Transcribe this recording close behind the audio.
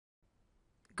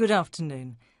Good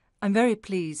afternoon. I'm very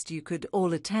pleased you could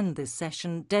all attend this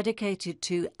session dedicated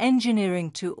to engineering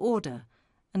to order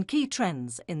and key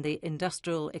trends in the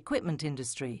industrial equipment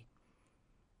industry.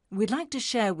 We'd like to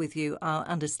share with you our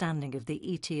understanding of the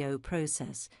ETO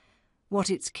process, what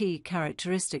its key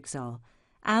characteristics are,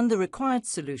 and the required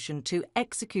solution to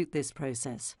execute this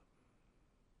process.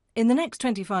 In the next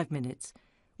 25 minutes,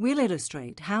 we'll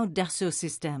illustrate how Dassault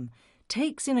Systèmes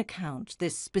takes in account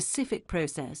this specific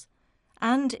process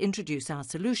and introduce our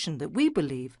solution that we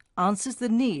believe answers the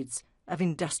needs of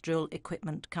industrial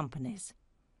equipment companies.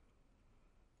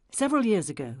 Several years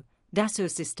ago,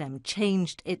 Dassault Systèmes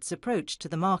changed its approach to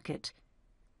the market.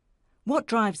 What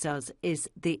drives us is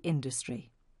the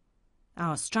industry.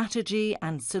 Our strategy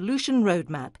and solution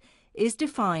roadmap is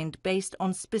defined based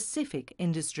on specific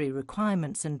industry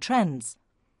requirements and trends.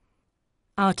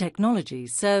 Our technology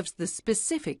serves the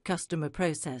specific customer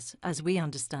process as we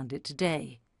understand it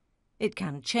today. It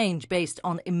can change based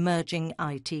on emerging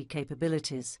IT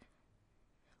capabilities.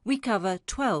 We cover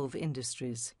 12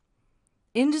 industries.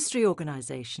 Industry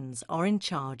organizations are in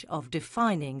charge of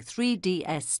defining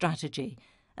 3DS strategy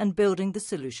and building the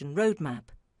solution roadmap.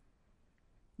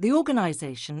 The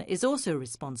organization is also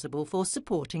responsible for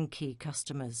supporting key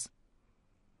customers.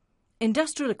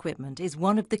 Industrial equipment is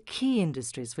one of the key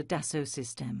industries for Dassault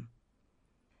Systèmes.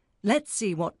 Let's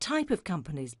see what type of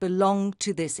companies belong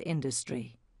to this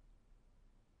industry.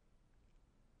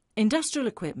 Industrial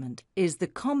equipment is the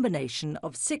combination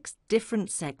of 6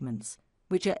 different segments,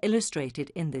 which are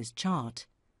illustrated in this chart.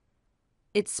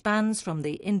 It spans from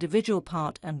the individual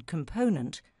part and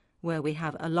component, where we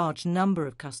have a large number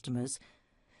of customers,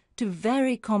 to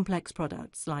very complex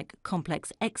products like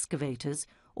complex excavators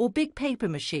or big paper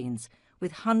machines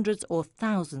with hundreds or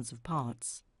thousands of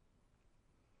parts.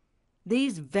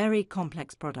 These very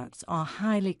complex products are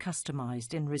highly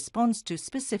customized in response to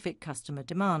specific customer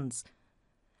demands,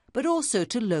 but also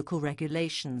to local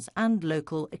regulations and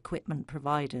local equipment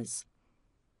providers.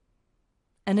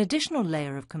 An additional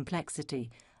layer of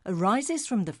complexity arises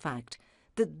from the fact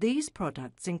that these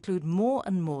products include more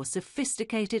and more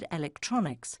sophisticated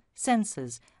electronics,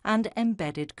 sensors, and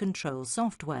embedded control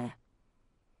software.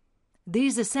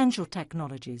 These essential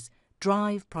technologies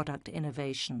drive product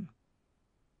innovation.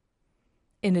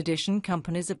 In addition,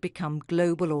 companies have become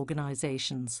global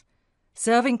organizations,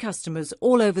 serving customers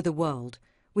all over the world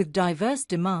with diverse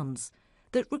demands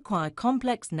that require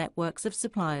complex networks of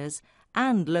suppliers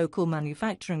and local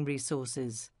manufacturing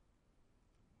resources.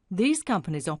 These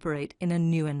companies operate in a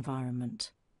new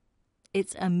environment.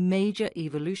 It's a major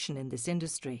evolution in this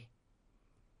industry.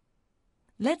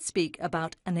 Let's speak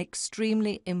about an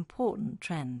extremely important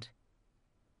trend.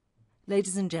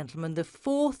 Ladies and gentlemen, the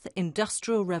 4th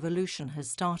Industrial Revolution has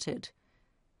started.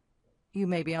 You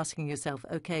may be asking yourself,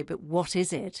 okay, but what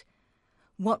is it?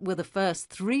 What were the first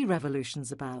 3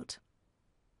 revolutions about?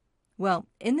 Well,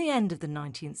 in the end of the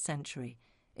 19th century,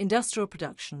 industrial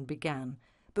production began,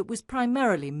 but was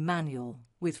primarily manual,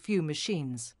 with few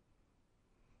machines.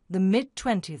 The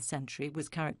mid-20th century was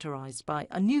characterized by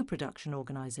a new production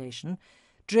organization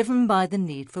driven by the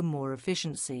need for more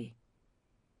efficiency.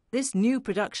 This new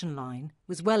production line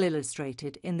was well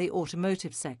illustrated in the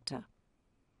automotive sector.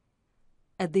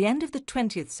 At the end of the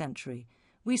 20th century,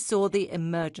 we saw the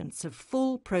emergence of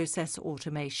full process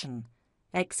automation,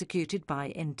 executed by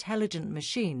intelligent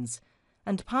machines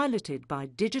and piloted by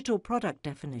digital product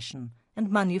definition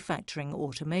and manufacturing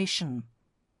automation.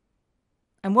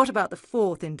 And what about the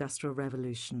 4th Industrial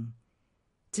Revolution?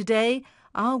 Today,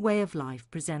 our way of life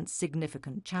presents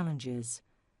significant challenges.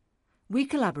 We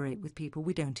collaborate with people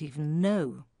we don't even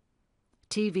know.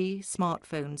 TV,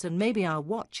 smartphones, and maybe our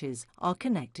watches are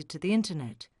connected to the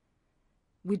internet.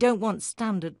 We don't want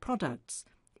standard products.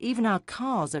 Even our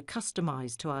cars are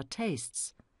customized to our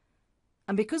tastes.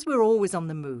 And because we're always on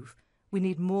the move, we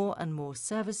need more and more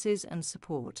services and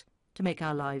support to make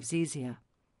our lives easier.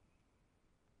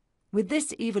 With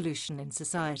this evolution in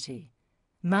society,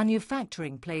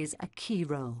 manufacturing plays a key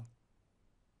role.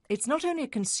 It's not only a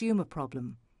consumer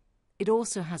problem, it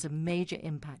also has a major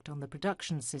impact on the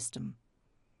production system.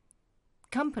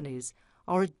 Companies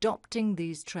are adopting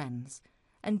these trends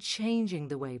and changing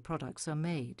the way products are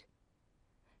made.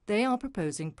 They are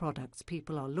proposing products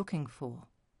people are looking for.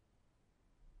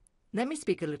 Let me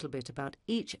speak a little bit about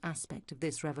each aspect of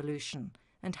this revolution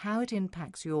and how it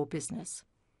impacts your business.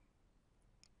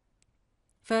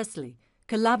 Firstly,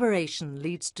 collaboration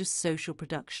leads to social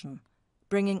production,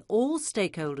 bringing all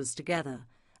stakeholders together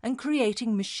and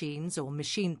creating machines or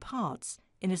machine parts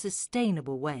in a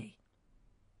sustainable way.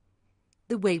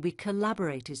 The way we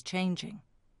collaborate is changing.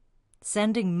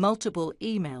 Sending multiple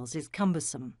emails is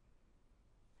cumbersome.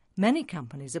 Many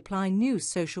companies apply new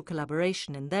social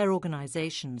collaboration in their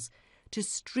organisations to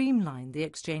streamline the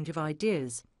exchange of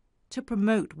ideas, to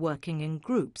promote working in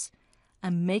groups,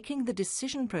 and making the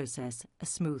decision process a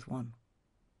smooth one.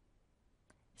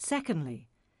 Secondly,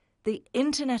 the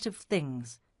Internet of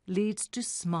Things leads to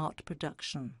smart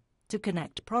production, to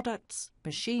connect products,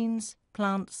 machines,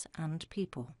 plants and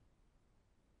people.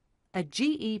 A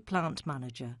GE plant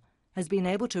manager has been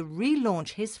able to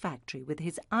relaunch his factory with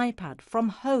his iPad from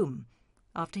home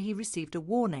after he received a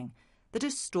warning that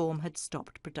a storm had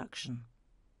stopped production.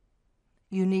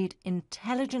 You need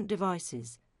intelligent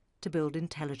devices to build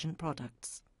intelligent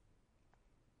products.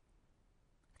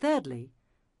 Thirdly,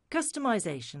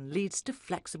 customization leads to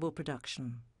flexible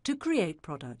production to create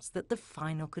products that the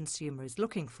final consumer is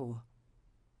looking for.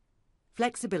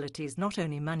 Flexibility is not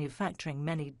only manufacturing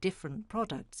many different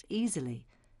products easily,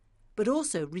 but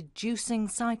also reducing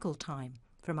cycle time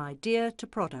from idea to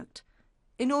product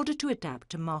in order to adapt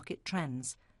to market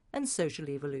trends and social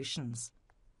evolutions.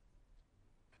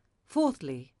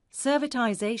 Fourthly,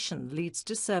 servitization leads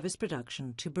to service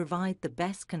production to provide the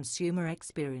best consumer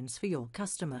experience for your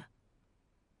customer.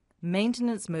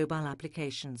 Maintenance mobile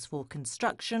applications for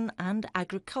construction and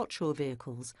agricultural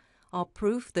vehicles are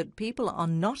proof that people are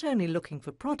not only looking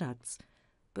for products,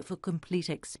 but for complete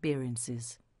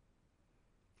experiences.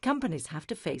 Companies have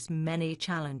to face many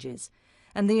challenges,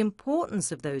 and the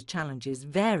importance of those challenges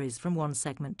varies from one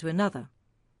segment to another.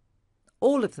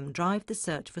 All of them drive the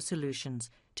search for solutions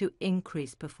to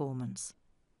increase performance.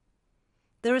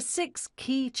 There are 6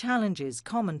 key challenges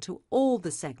common to all the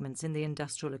segments in the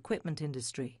industrial equipment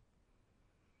industry: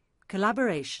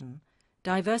 collaboration,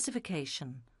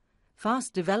 diversification,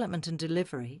 fast development and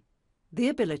delivery, the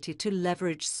ability to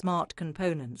leverage smart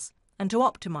components and to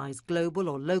optimize global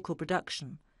or local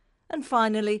production, and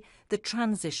finally, the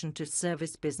transition to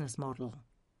service business model.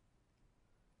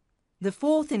 The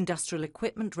 4th industrial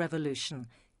equipment revolution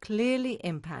clearly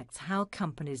impacts how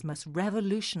companies must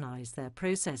revolutionize their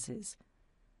processes.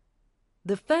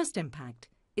 The first impact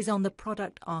is on the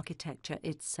product architecture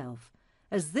itself,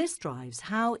 as this drives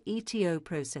how ETO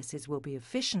processes will be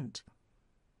efficient.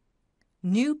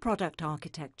 New product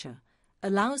architecture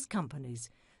allows companies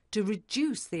to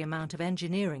reduce the amount of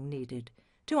engineering needed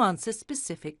to answer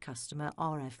specific customer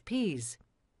RFPs.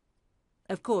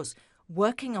 Of course,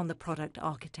 working on the product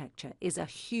architecture is a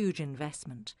huge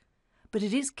investment, but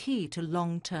it is key to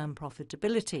long-term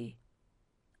profitability.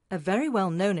 A very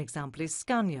well-known example is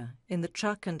Scania in the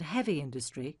truck and heavy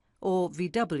industry, or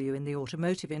VW in the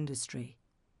automotive industry.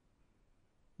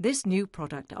 This new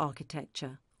product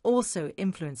architecture also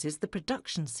influences the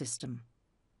production system.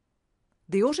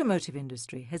 The automotive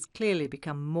industry has clearly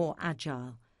become more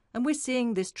agile, and we're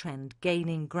seeing this trend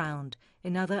gaining ground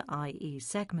in other IE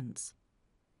segments.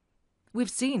 We've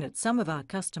seen at some of our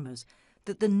customers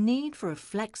that the need for a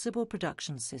flexible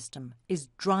production system is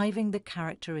driving the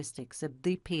characteristics of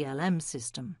the PLM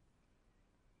system.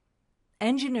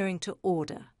 Engineering to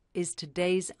order is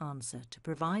today's answer to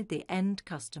provide the end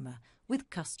customer with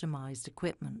customized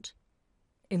equipment.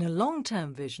 In a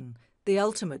long-term vision, the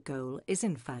ultimate goal is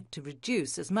in fact to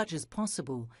reduce as much as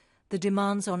possible the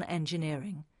demands on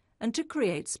engineering and to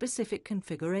create specific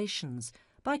configurations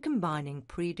by combining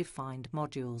predefined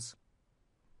modules.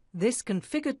 This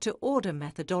configured-to-order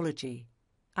methodology,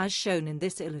 as shown in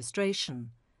this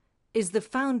illustration, is the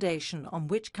foundation on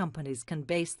which companies can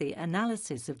base the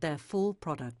analysis of their full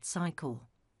product cycle.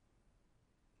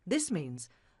 This means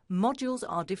modules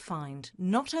are defined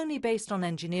not only based on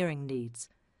engineering needs,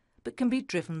 but can be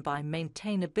driven by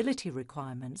maintainability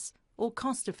requirements or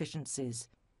cost efficiencies.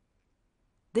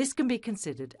 This can be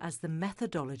considered as the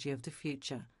methodology of the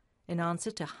future in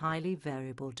answer to highly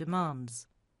variable demands.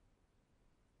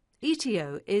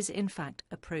 ETO is in fact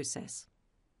a process.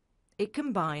 It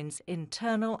combines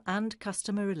internal and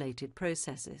customer-related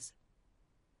processes.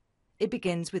 It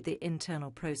begins with the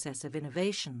internal process of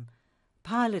innovation,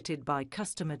 piloted by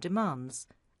customer demands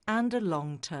and a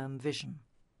long-term vision.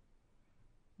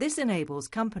 This enables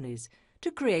companies to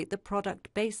create the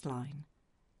product baseline,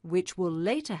 which will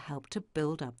later help to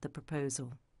build up the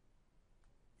proposal.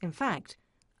 In fact,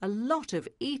 a lot of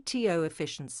ETO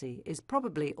efficiency is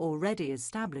probably already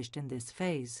established in this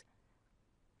phase.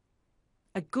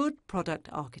 A good product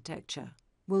architecture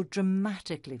will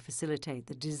dramatically facilitate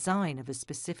the design of a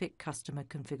specific customer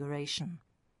configuration.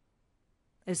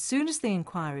 As soon as the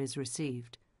inquiry is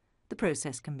received, the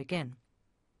process can begin.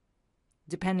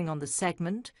 Depending on the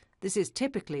segment, this is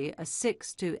typically a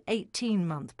 6 to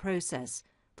 18-month process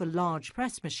for large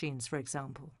press machines, for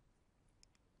example.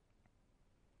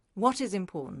 What is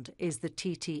important is the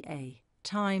TTA,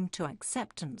 time to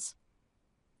acceptance.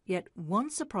 Yet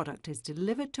once a product is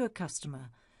delivered to a customer,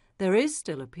 there is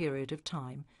still a period of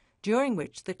time during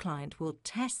which the client will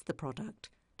test the product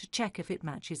to check if it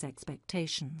matches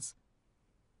expectations.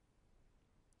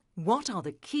 What are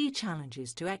the key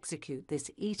challenges to execute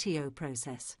this ETO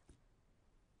process?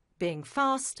 Being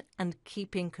fast and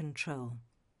keeping control.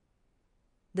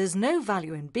 There's no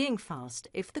value in being fast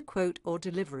if the quote or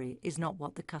delivery is not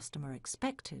what the customer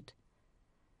expected.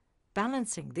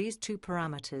 Balancing these two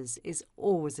parameters is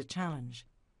always a challenge.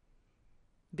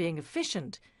 Being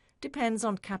efficient depends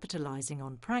on capitalizing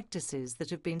on practices that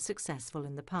have been successful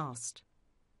in the past.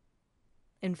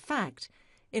 In fact,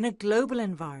 in a global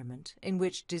environment in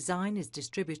which design is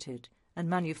distributed and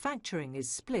manufacturing is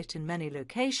split in many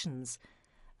locations,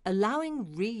 allowing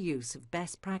reuse of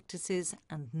best practices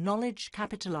and knowledge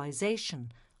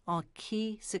capitalization are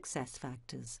key success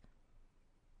factors.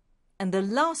 And the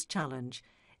last challenge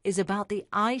is about the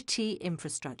IT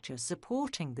infrastructure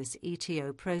supporting this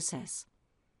ETO process.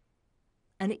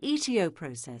 An ETO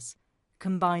process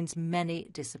combines many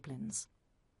disciplines.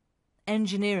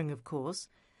 Engineering, of course,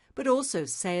 but also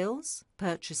sales,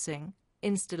 purchasing,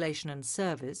 installation and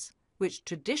service, which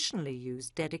traditionally use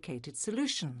dedicated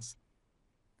solutions.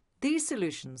 These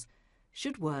solutions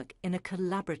should work in a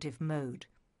collaborative mode,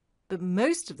 but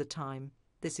most of the time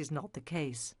this is not the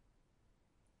case.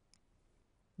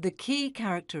 The key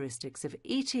characteristics of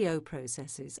ETO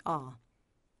processes are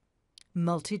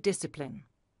multidiscipline.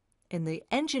 In the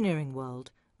engineering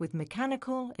world, with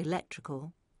mechanical,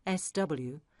 electrical,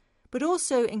 SW, but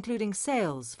also including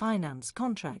sales, finance,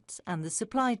 contracts and the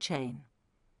supply chain.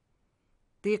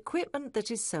 The equipment that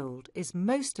is sold is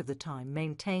most of the time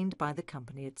maintained by the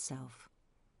company itself.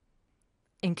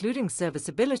 Including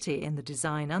serviceability in the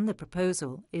design and the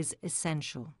proposal is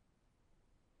essential.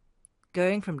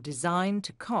 Going from design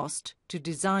to cost to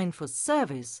design for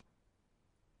service.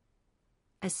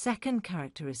 A second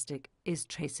characteristic is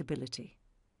traceability.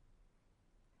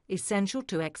 Essential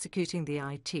to executing the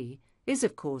IT is,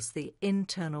 of course, the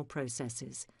internal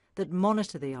processes that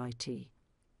monitor the IT,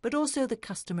 but also the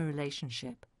customer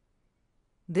relationship.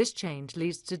 This change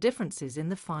leads to differences in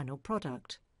the final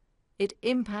product. It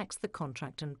impacts the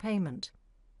contract and payment.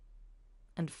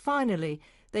 And finally,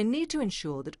 they need to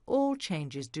ensure that all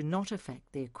changes do not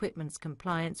affect the equipment's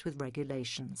compliance with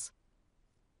regulations.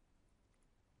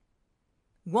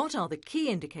 What are the key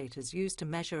indicators used to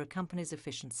measure a company's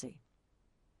efficiency?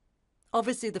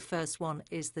 Obviously, the first one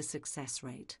is the success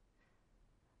rate.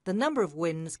 The number of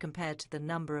wins compared to the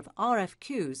number of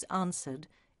RFQs answered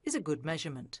is a good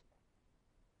measurement.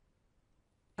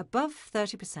 Above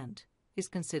 30% is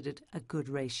considered a good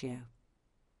ratio.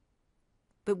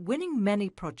 But winning many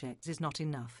projects is not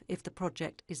enough if the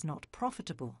project is not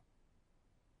profitable.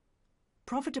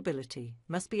 Profitability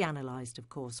must be analysed, of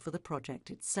course, for the project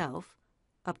itself,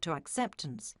 up to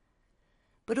acceptance,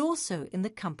 but also in the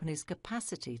company's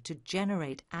capacity to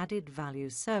generate added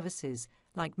value services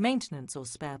like maintenance or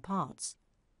spare parts.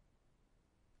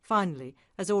 Finally,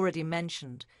 as already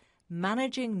mentioned,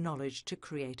 managing knowledge to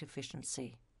create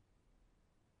efficiency.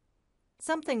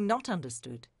 Something not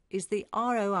understood is the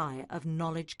ROI of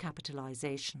knowledge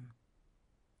capitalization.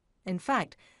 In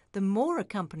fact, the more a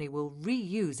company will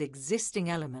reuse existing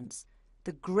elements,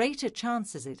 the greater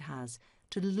chances it has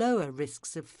to lower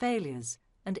risks of failures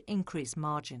and increase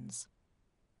margins.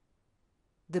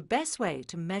 The best way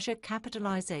to measure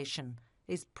capitalization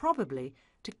is probably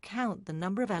to count the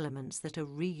number of elements that are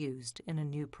reused in a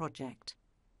new project.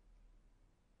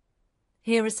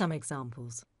 Here are some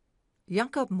examples.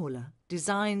 Jakob Müller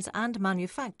designs and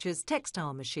manufactures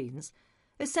textile machines,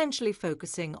 essentially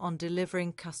focusing on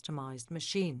delivering customized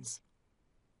machines.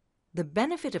 The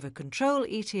benefit of a control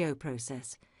ETO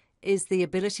process is the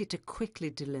ability to quickly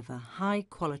deliver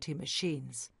high-quality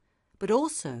machines, but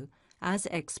also, as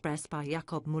expressed by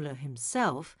Jakob Müller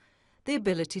himself, the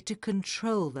ability to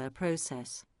control their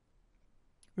process.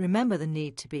 Remember the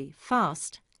need to be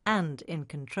fast and in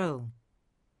control.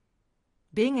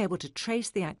 Being able to trace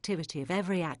the activity of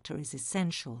every actor is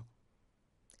essential.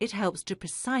 It helps to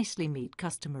precisely meet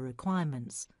customer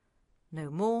requirements. No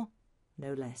more,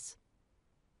 no less.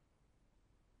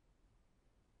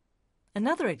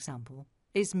 Another example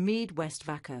is Mead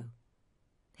Westvaco.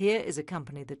 Here is a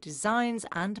company that designs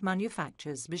and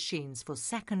manufactures machines for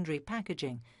secondary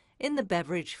packaging in the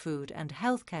beverage, food and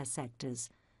healthcare sectors,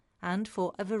 and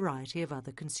for a variety of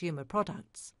other consumer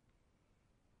products.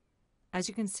 As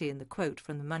you can see in the quote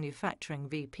from the manufacturing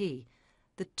VP,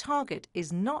 the target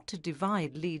is not to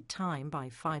divide lead time by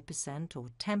 5% or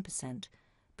 10%,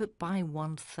 but by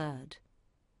 1/3.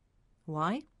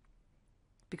 Why?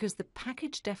 because the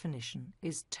package definition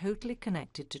is totally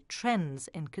connected to trends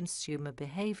in consumer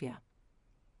behaviour.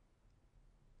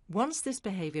 Once this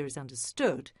behaviour is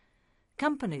understood,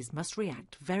 companies must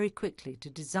react very quickly to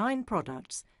design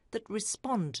products that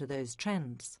respond to those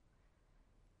trends.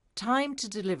 Time to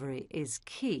delivery is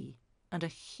key and a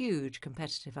huge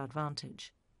competitive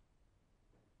advantage.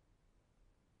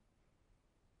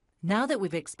 Now that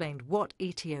we've explained what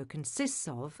ETO consists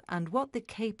of and what the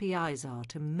KPIs are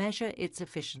to measure its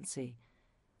efficiency,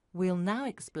 we'll now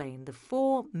explain the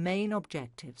 4 main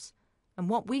objectives and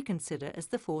what we consider as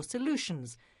the 4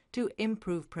 solutions to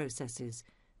improve processes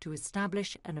to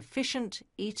establish an efficient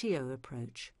ETO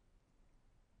approach.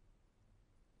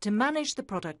 To manage the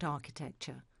product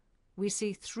architecture, we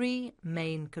see 3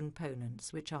 main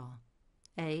components, which are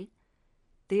A.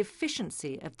 The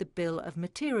efficiency of the bill of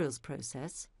materials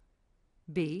process,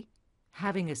 B.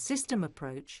 Having a system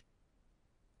approach,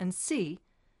 and C.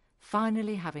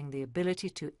 Finally having the ability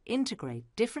to integrate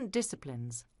different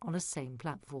disciplines on a same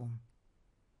platform.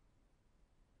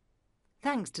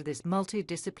 Thanks to this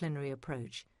multidisciplinary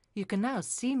approach, you can now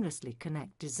seamlessly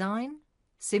connect design,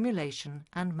 simulation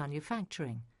and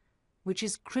manufacturing, which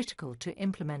is critical to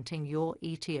implementing your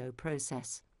ETO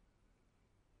process.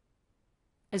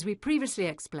 As we previously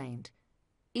explained,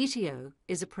 ETO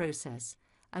is a process,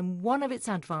 and one of its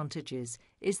advantages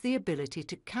is the ability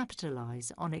to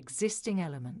capitalise on existing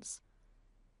elements.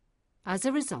 As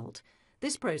a result,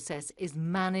 this process is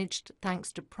managed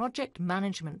thanks to project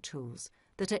management tools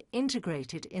that are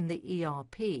integrated in the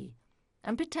ERP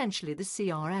and potentially the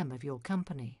CRM of your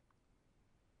company.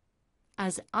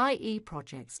 As IE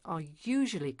projects are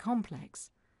usually complex,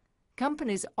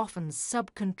 companies often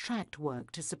subcontract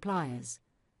work to suppliers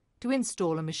to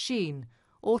install a machine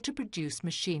or to produce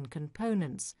machine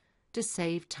components to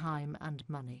save time and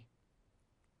money.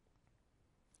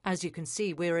 As you can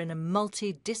see, we're in a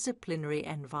multidisciplinary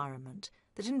environment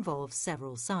that involves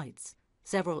several sites,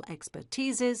 several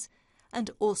expertises,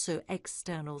 and also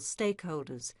external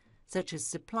stakeholders, such as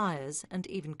suppliers and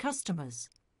even customers.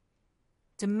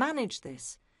 To manage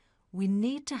this, we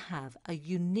need to have a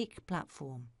unique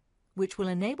platform which will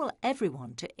enable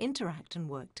everyone to interact and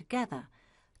work together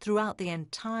throughout the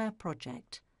entire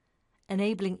project,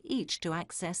 enabling each to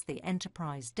access the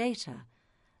enterprise data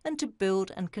and to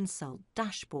build and consult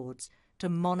dashboards to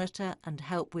monitor and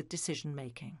help with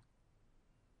decision-making.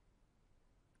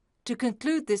 To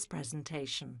conclude this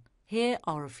presentation, here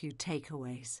are a few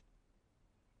takeaways.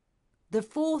 The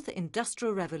 4th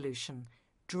Industrial Revolution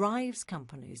drives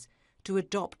companies to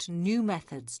adopt new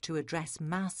methods to address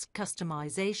mass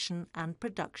customization and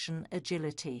production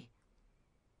agility.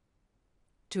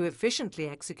 To efficiently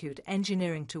execute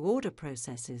engineering-to-order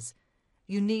processes,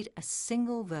 you need a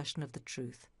single version of the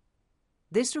truth.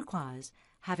 This requires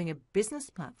having a business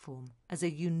platform as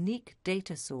a unique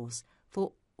data source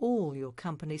for all your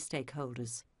company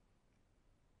stakeholders.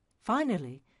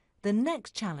 Finally, the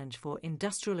next challenge for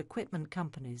industrial equipment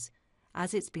companies,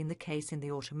 as it's been the case in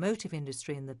the automotive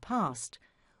industry in the past,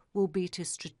 will be to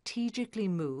strategically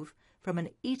move from an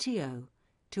ETO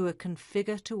to a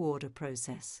configure-to-order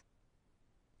process.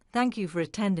 Thank you for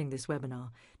attending this webinar.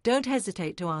 Don't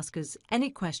hesitate to ask us any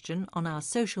question on our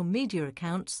social media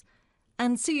accounts,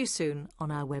 and see you soon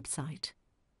on our website.